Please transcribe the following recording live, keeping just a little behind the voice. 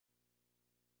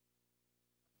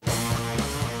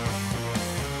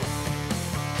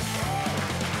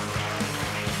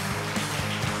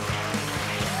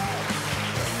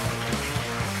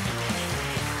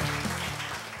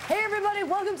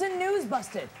Welcome to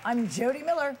NewsBusted. I'm Jodi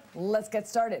Miller. Let's get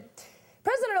started.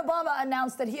 President Obama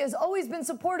announced that he has always been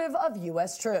supportive of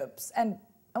U.S. troops. And,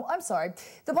 oh, I'm sorry,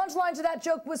 the punchline to that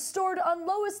joke was stored on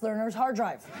Lois Lerner's hard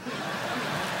drive.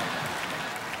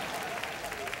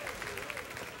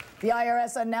 The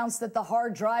I.R.S. announced that the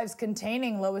hard drives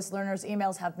containing Lois Lerner's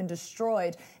emails have been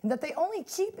destroyed and that they only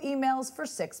keep emails for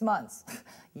 6 months.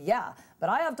 Yeah, but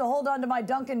I have to hold on to my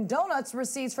Dunkin' Donuts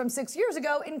receipts from 6 years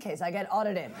ago in case I get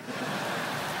audited.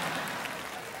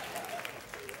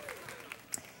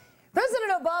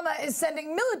 President Obama is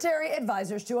sending military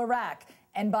advisors to Iraq.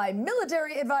 And by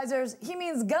military advisors, he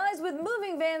means guys with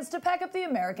moving vans to pack up the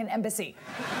American embassy.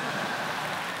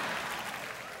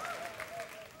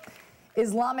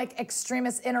 Islamic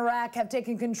extremists in Iraq have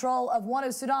taken control of one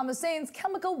of Saddam Hussein's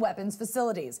chemical weapons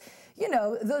facilities. You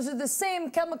know, those are the same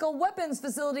chemical weapons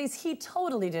facilities he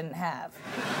totally didn't have.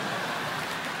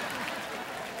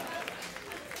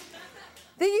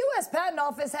 The U.S. Patent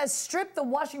Office has stripped the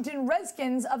Washington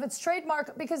Redskins of its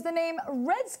trademark because the name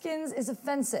Redskins is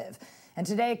offensive. And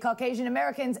today, Caucasian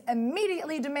Americans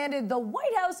immediately demanded the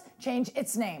White House change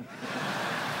its name.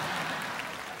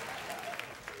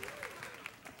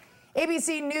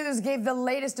 ABC News gave the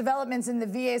latest developments in the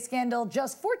VA scandal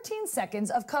just 14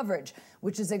 seconds of coverage,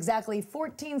 which is exactly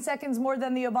 14 seconds more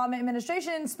than the Obama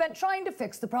administration spent trying to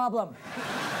fix the problem.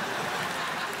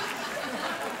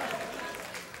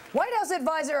 White House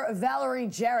advisor Valerie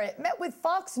Jarrett met with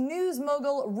Fox News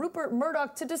mogul Rupert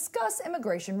Murdoch to discuss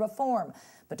immigration reform.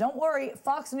 But don't worry,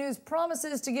 Fox News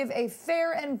promises to give a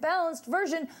fair and balanced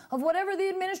version of whatever the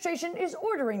administration is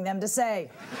ordering them to say.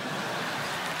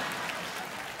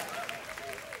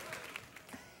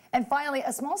 And finally,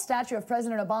 a small statue of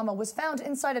President Obama was found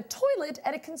inside a toilet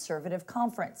at a conservative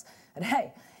conference. And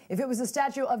hey, if it was a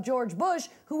statue of George Bush,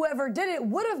 whoever did it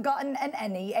would have gotten an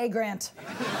NEA grant.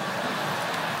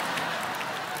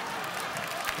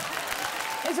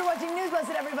 Thanks for watching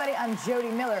NewsBusted, everybody. I'm Jodi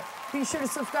Miller. Be sure to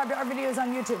subscribe to our videos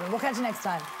on YouTube, and we'll catch you next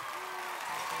time.